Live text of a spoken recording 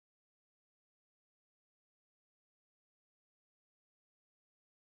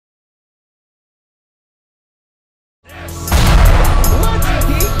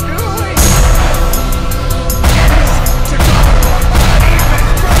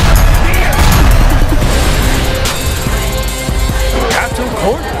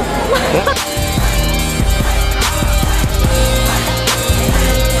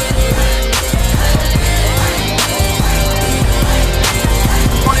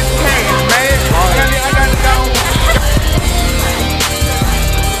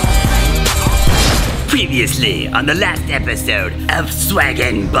Previously on the last episode of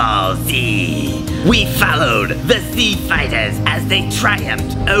Swaggin Ball Z, we followed the Z Fighters as they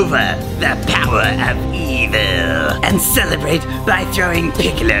triumphed over the power of evil and celebrate by throwing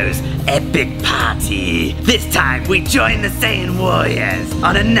Piccolo's epic party. This time we join the Saiyan warriors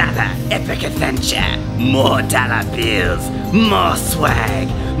on another epic adventure. More dollar bills, more swag,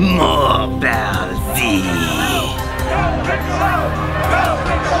 more Ball Z. Go Piccolo! Go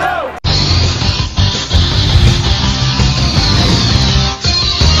Piccolo!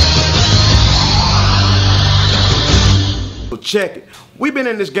 Check it. We've been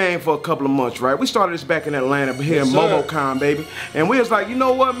in this game for a couple of months, right? We started this back in Atlanta, but here in MomoCon, baby. And we was like, you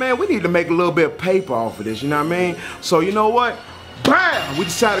know what, man? We need to make a little bit of paper off of this, you know what I mean? So you know what? Bam! We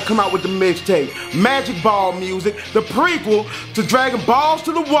decided to come out with the mixtape, Magic Ball Music, the prequel to Dragon Balls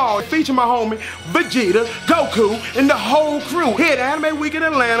to the Wall, featuring my homie Vegeta, Goku, and the whole crew. Here at Anime Week in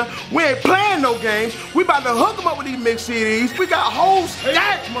Atlanta, we ain't playing no games. We about to hook them up with these mix CDs. We got whole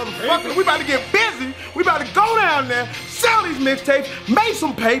stacks, motherfucker. We about to get busy. We about to go down there, sell these mixtapes, make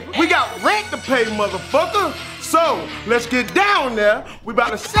some paper. We got rent to pay, motherfucker. So, let's get down there. We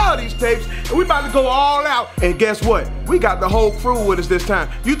about to sell these tapes, and we about to go all out. And guess what? We got the whole crew with us this time.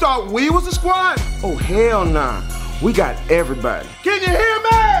 You thought we was a squad? Oh, hell nah. We got everybody. Can you hear me?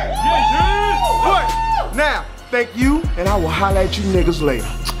 Yeah. What? Now, thank you, and I will holler at you niggas later.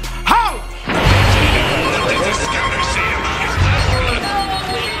 Holla!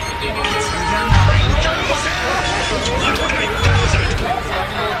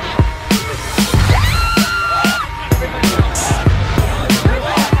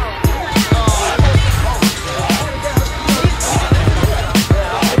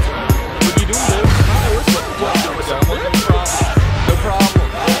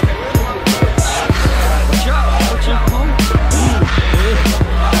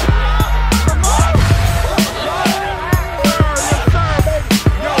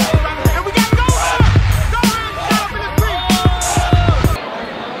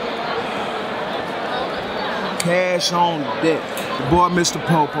 Cash on deck. The boy Mr.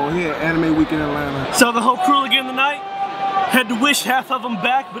 Popo here at Anime Week in Atlanta. So the whole crew again tonight. Had to wish half of them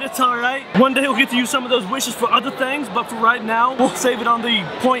back, but it's alright. One day we'll get to use some of those wishes for other things, but for right now, we'll save it on the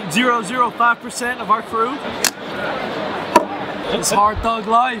 0.005% of our crew. It's hard thug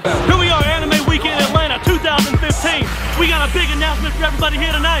life. Here we are, Anime Week in Atlanta 2015. We got a big announcement for everybody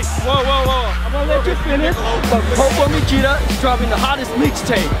here tonight. Whoa. I'm gonna let you finish. But Popo Vegeta is dropping the hottest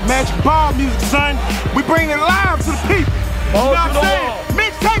mixtape. Magic Ball Music, son. We bring it live to the people. You know what I'm saying?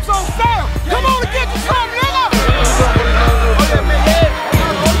 Mixtapes on sale. Come on and get you some, nigga.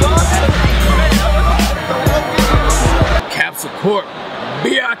 Cap support.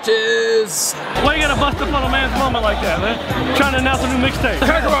 Biatches! Why you gotta bust up on a man's moment like that, man? Trying to announce a new mixtape.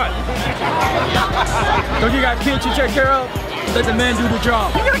 Kakarot! Don't you got kids you take care of? Let the man do the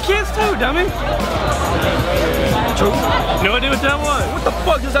job. You got kids too, dummy. True. No idea what that was. What the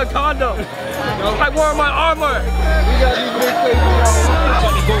fuck is that condom? I'm wearing my armor!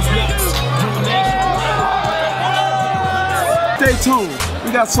 Stay tuned.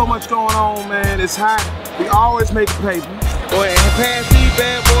 We got so much going on, man. It's hot. We always make paper. Go ahead and pass these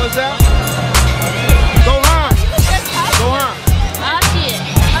bad boys out. Go on. Go on. Ah, shit.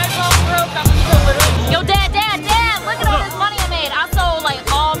 Yo, Dad, look at all this money I made. I sold like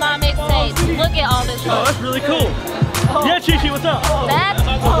all my mixtapes. Look at all this money. Oh, that's really cool. Yeah, Chi-Chi, what's up? Dad?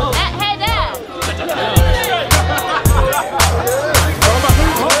 Hey, Dad.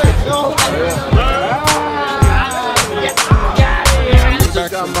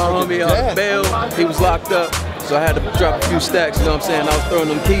 My homie on bail, he was locked up, so I had to drop a few stacks, you know what I'm saying? I was throwing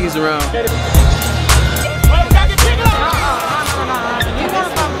them keys around.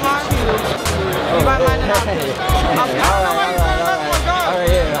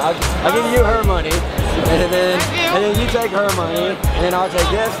 I'll give you her money, and then you take her money, and then I'll take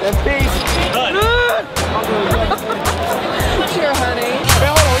this, and peace. Sure, honey. Hey,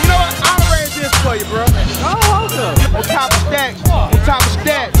 hold on. You know what? I'll arrange this for you, bro. Oh, awesome. On top of stacks. On top of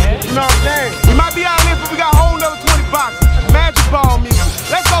stacks. You know what I'm saying? We might be out of here, but we got a whole nother 20 boxes. Magic Ball Music.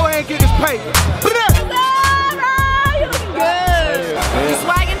 Let's go ahead and get this paper. Put it up. You looking good. You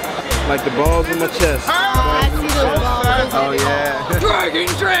swagging? Like the balls in my chest. I see those balls. Oh, yeah. Dragon.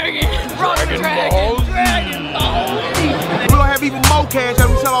 We're gonna have even more cash as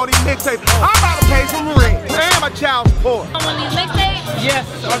we sell all these mixtapes. I'm about to pay some rent and my child support. One of these mixtapes? Yes,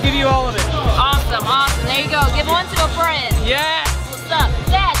 I'll give you all of it. Awesome. There you go. Give one to a friend. Yes. What's up?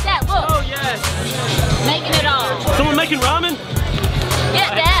 Dad, look. Oh, yes. Making it all. Someone making ramen?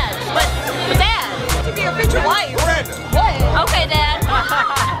 Yeah, Dad. But Dad, to be your future wife. What? Okay, Dad.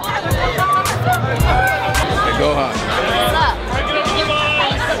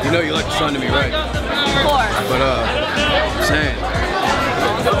 to me, right? Of course. But saying,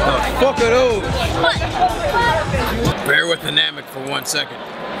 the fuck are those? What? Bear with the NAMEK for 1 second.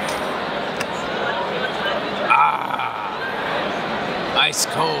 Ice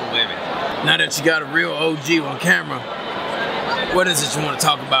cold, baby. Now that you got a real OG on camera, what is it you want to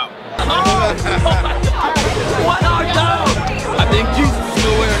talk about? What are those? I think Jesus is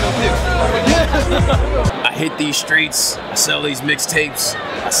still wearing them too. I hit these streets, I sell these mixtapes,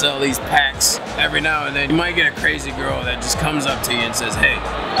 I sell these packs. Every now and then you might get a crazy girl that just comes up to you and says, hey,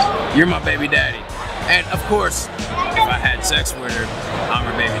 you're my baby daddy. And of course, if I had sex with her, I'm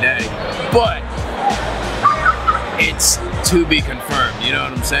her baby daddy. But it's to be confirmed, you know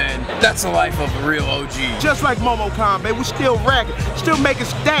what I'm saying? That's the life of a real OG. Just like MomoCon, baby, we still racking, still making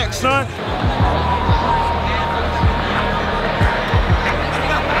stacks, son.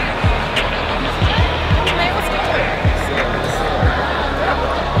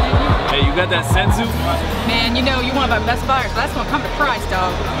 Hey, you got that senzu? Man, you know, you're one of our best buyers, but that's gonna come to price,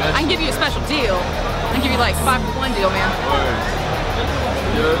 dog. I can give you a special deal. I can give you like 5-for-1 deal, man.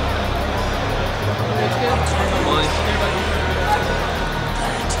 Good. You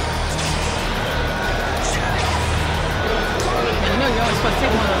know you're only supposed to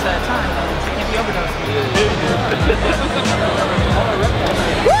take one of those at a time, though. You can't be overdosing.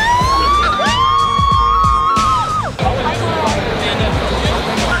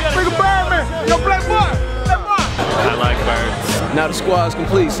 Bring a bird, man. Yo, black boy. I like birds. Now the squad's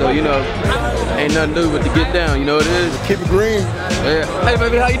complete, so you know, ain't nothing to do but to get down, you know what it is? Keep it green. Yeah. Hey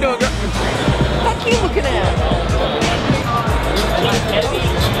baby, how you doing, girl? What you looking at?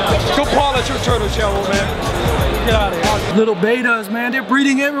 Go polish your turtle shell, man. Get out of here. Little betas, man, they're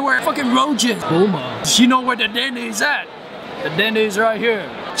breeding everywhere. Fucking roaches. Boomer. She know where the dandy is at. The dandy is right here.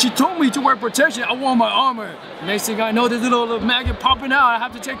 She told me to wear protection. I wore my armor. Next thing I know, this little maggot popping out. I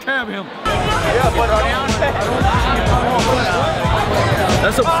have to take care of him.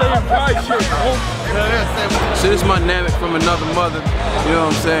 That's some Saiyan pride shit, bro. So this is my NAMEK from another mother, you know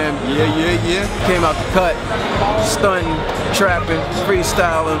what I'm saying? Yeah. Came out the cut, stunting, trapping,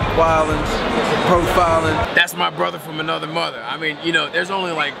 freestyling, wilding, profiling. That's my brother from another mother. I mean, you know, there's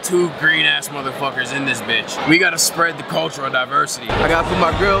only like 2 green ass motherfuckers in this bitch. We gotta spread the cultural diversity. I gotta put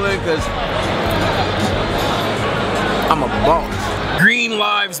my girl in because I'm a boss. Green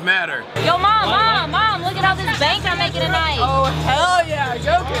lives matter. Yo, mom, look at all this bank I'm making tonight. Oh, hell yeah,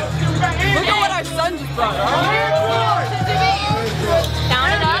 joking. Look at what our son just brought.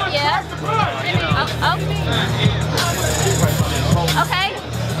 Count it up, yeah. Okay.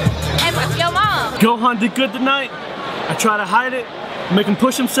 Hey, yo, mom. Gohan did good tonight. I try to hide it, make him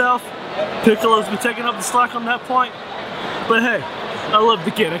push himself. Piccolo's been taking up the slack on that point. But hey, I love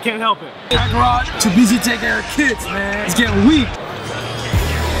the kid, I can't help it. Too busy taking care of kids, man. He's getting weak.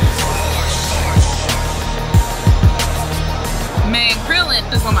 Man, Krillin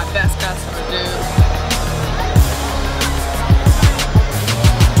is one of my best customers, dude.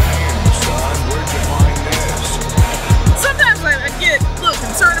 Sometimes I get a little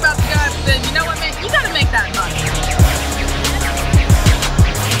concerned about the guys, but then you know what, man? You gotta make that money.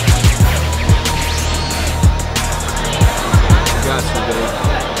 Got you, baby.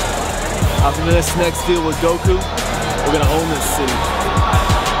 After this next deal with Goku, we're gonna own this city.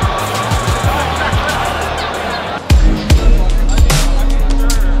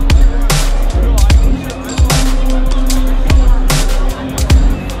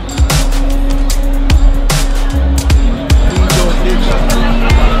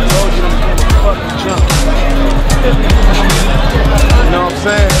 You know what I'm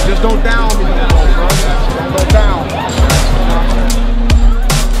saying? Just don't down me, bro. Don't go down.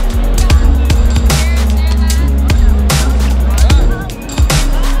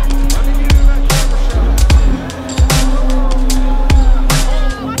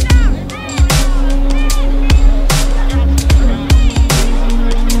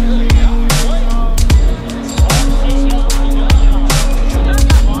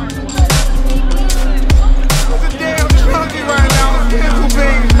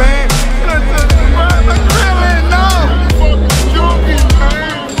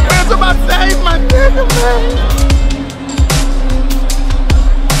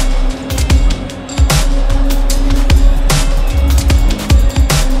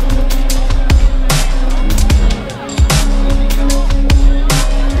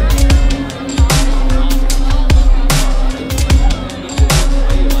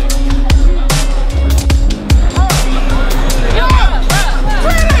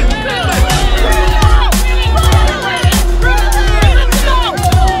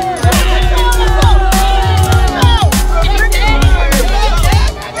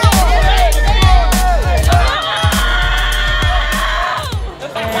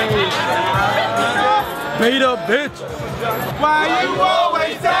 beta bitch. Why you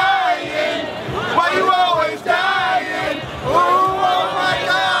always dying? Why you always dying? Ooh, oh my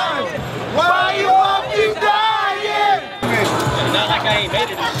God! Why you always dying? Not like I ain't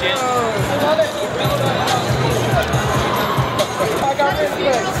made it this shit.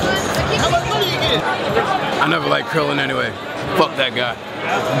 I never liked Krillin anyway. Fuck that guy.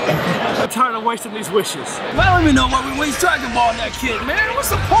 I'm tired of wasting these wishes. I don't even know why we waste Dragon Ball on that kid, man. What's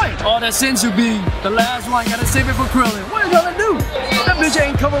the point? All that sensu bean, the last one, gotta save it for Krillin. What are you gonna do? That bitch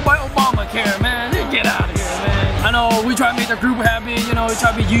ain't covered by Obamacare, man. Get out of here, man. I know we try to make the group happy, you know, we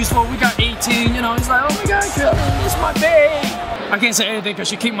try to be useful. We got 18, you know, it's like, oh my God, Krillin, it's my babe. I can't say anything because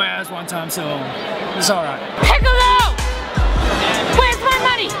she kicked my ass one time, so it's all right. Piccolo! Where's my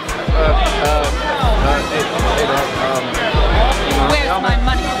money? Where's my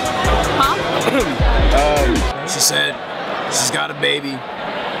money? Huh? She said she's got a baby,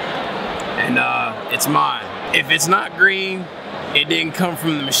 and it's mine. If it's not green, it didn't come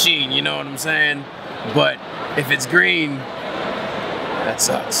from the machine, you know what I'm saying? But if it's green, that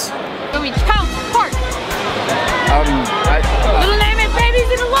sucks. Let me count parts. Little NAMEK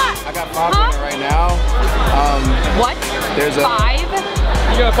babies in a lot. I got 500 right now. What? There's a 5?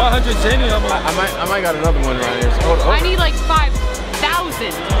 You got 500 Jenny on my. I might got another one right here. So hold I need like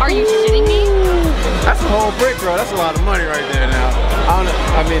 5,000. Are you shitting me? That's a whole brick, bro. That's a lot of money right there now. I don't know.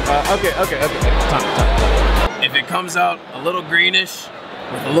 I mean, okay. Time. If it comes out a little greenish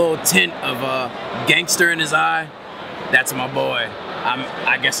with a little tint of gangster in his eye, that's my boy.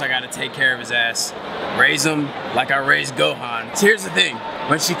 I guess I gotta take care of his ass. Raise him like I raised Gohan. So here's the thing.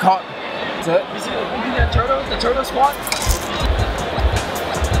 When she caught... You see that turtle? The turtle squat?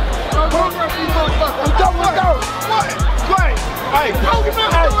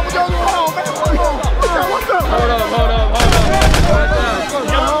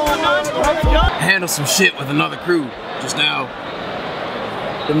 Handle some shit with another crew just now.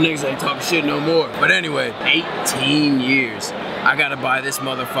 Them niggas ain't talking shit no more. But anyway, 18 years. I gotta buy this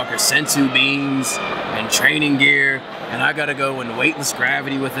motherfucker sensu beans and training gear, and I gotta go in weightless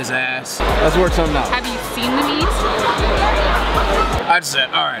gravity with his ass. Let's work something out. Have you seen the meat? I just said,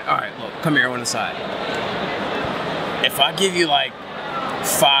 all right, look, come here on the side. If I give you like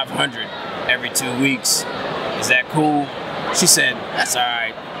 500 every 2 weeks, is that cool? She said, that's all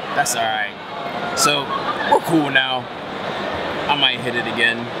right. So, we're cool now. I might hit it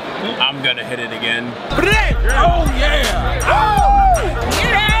again. I'm gonna hit it again. Oh yeah!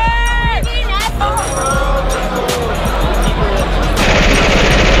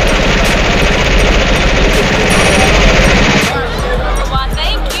 Well,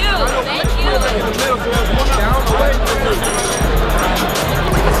 thank you.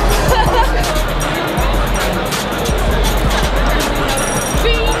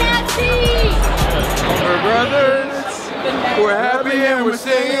 We're brothers. We're happy and we're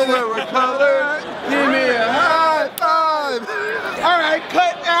singing that we're colored. Give me a high five. All right,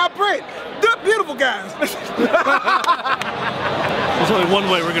 cut our print. The beautiful guys. There's only one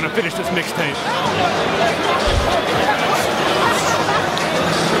way we're gonna finish this mixtape.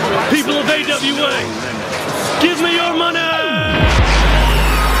 People of AWA, give me your money!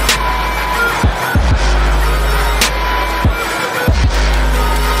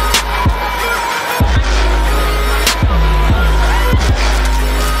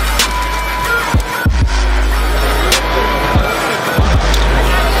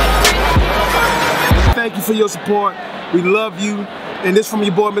 Thank you for your support. We love you. And this from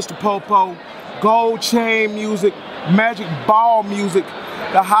your boy, Mr. Popo. Gold chain music, magic ball music,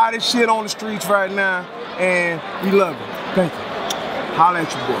 the hottest shit on the streets right now. And we love you. Thank you. Holla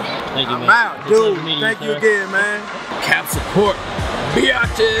at your boy. Thank you, man. I'm out, dude. Thank you again, man. Cap support.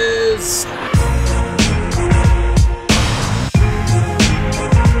 Biatches.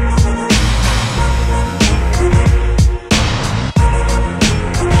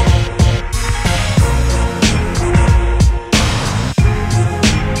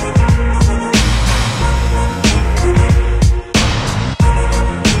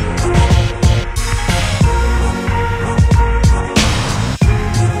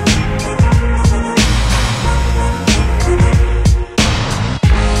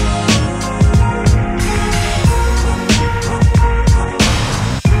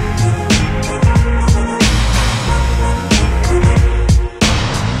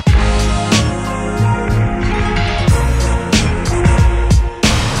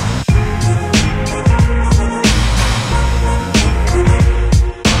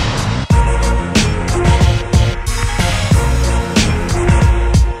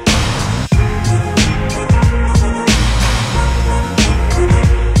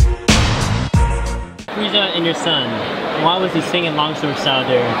 Frieza and your son. Why was he singing longsword style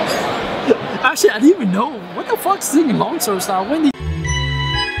there? Actually, I didn't even know. What the fuck's singing longsword style? When did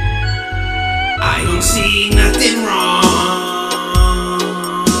I don't see nothing wrong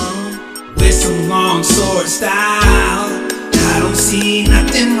with some longsword style. I don't see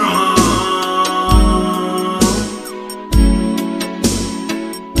nothing wrong.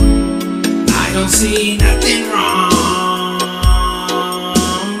 I don't see nothing wrong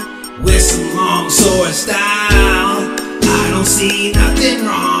with some longsword style. I don't see nothing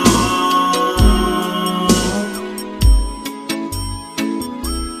wrong.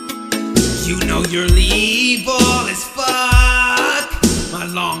 You know you're evil as fuck. My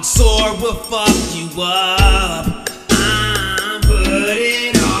long sword will fuck you up. I'm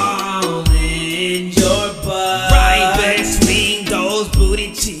putting all in your butt, right between those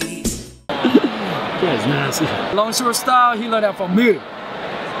booty cheeks. That's nasty. Longsword style, he learned that from me.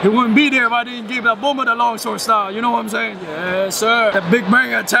 He wouldn't be there if I didn't give that boomer the longsword style. You know what I'm saying? Yes, sir. That big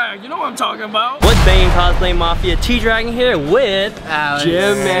bang attack. You know what I'm talking about? What's banging cosplay mafia? T-Dragon here with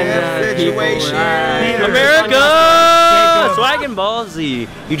Jim and Situation. America! Swaggin Ball Z.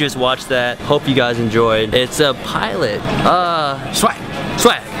 You just watched that. Hope you guys enjoyed. It's a pilot. Swag.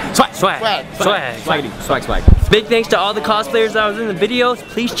 Big thanks to all the cosplayers that was in the videos.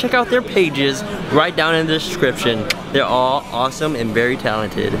 Please check out their pages right down in the description. They're all awesome and very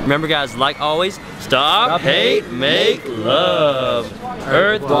talented. Remember guys, like always, stop, hate, make love.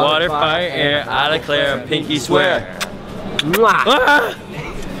 Earth, water, fire, air, I declare, pinky swear. Mwah. Ah!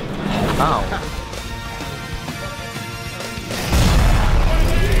 Ow.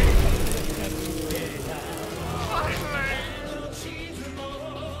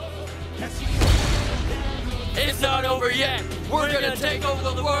 It's not over yet. We're gonna take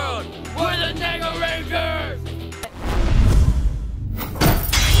over the world. We're the NAMEK Rangers.